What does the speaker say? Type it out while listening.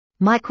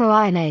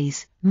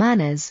microRNAs,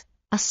 mRNAs,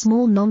 are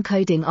small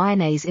non-coding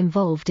RNAs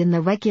involved in the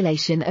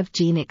regulation of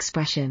gene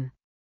expression.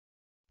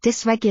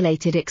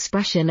 Dysregulated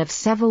expression of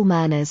several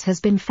mRNAs has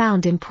been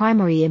found in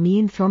primary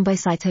immune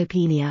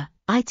thrombocytopenia,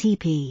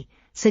 ITP,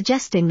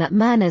 suggesting that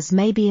mRNAs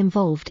may be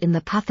involved in the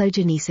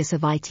pathogenesis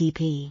of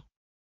ITP.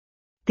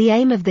 The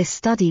aim of this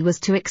study was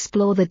to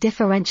explore the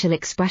differential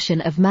expression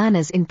of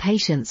mRNAs in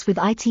patients with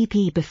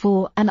ITP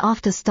before and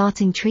after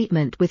starting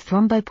treatment with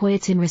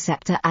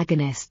thrombopoietin-receptor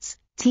agonists,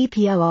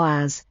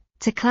 tporas,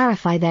 to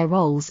clarify their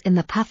roles in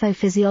the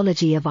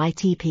pathophysiology of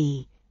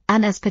ITP,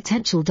 and as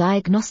potential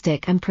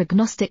diagnostic and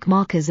prognostic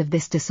markers of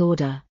this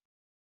disorder.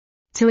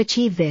 To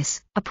achieve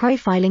this, a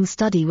profiling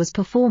study was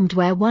performed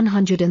where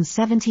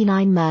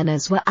 179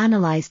 mRNAs were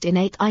analyzed in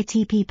 8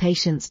 ITP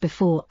patients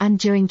before and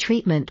during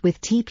treatment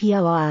with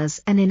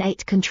tporas and in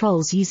 8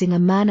 controls using a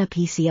mRNA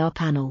PCR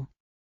panel.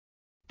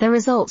 The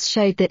results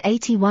showed that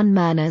 81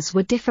 mRNAs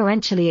were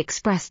differentially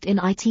expressed in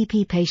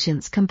ITP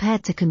patients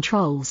compared to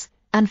controls,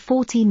 and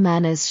 14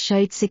 mRNAs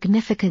showed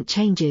significant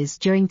changes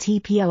during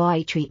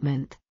TPOI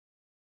treatment.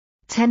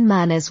 10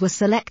 mRNAs were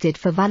selected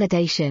for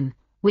validation,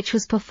 which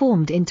was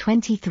performed in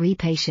 23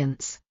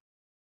 patients.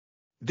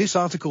 This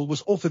article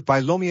was authored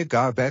by Lamya,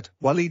 Garabet,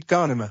 Waleed,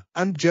 Ghanima,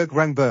 Anbjørg,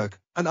 Rangberg,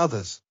 and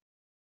others.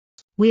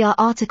 We are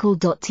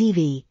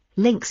RTCLTV,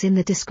 links in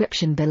the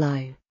description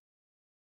below.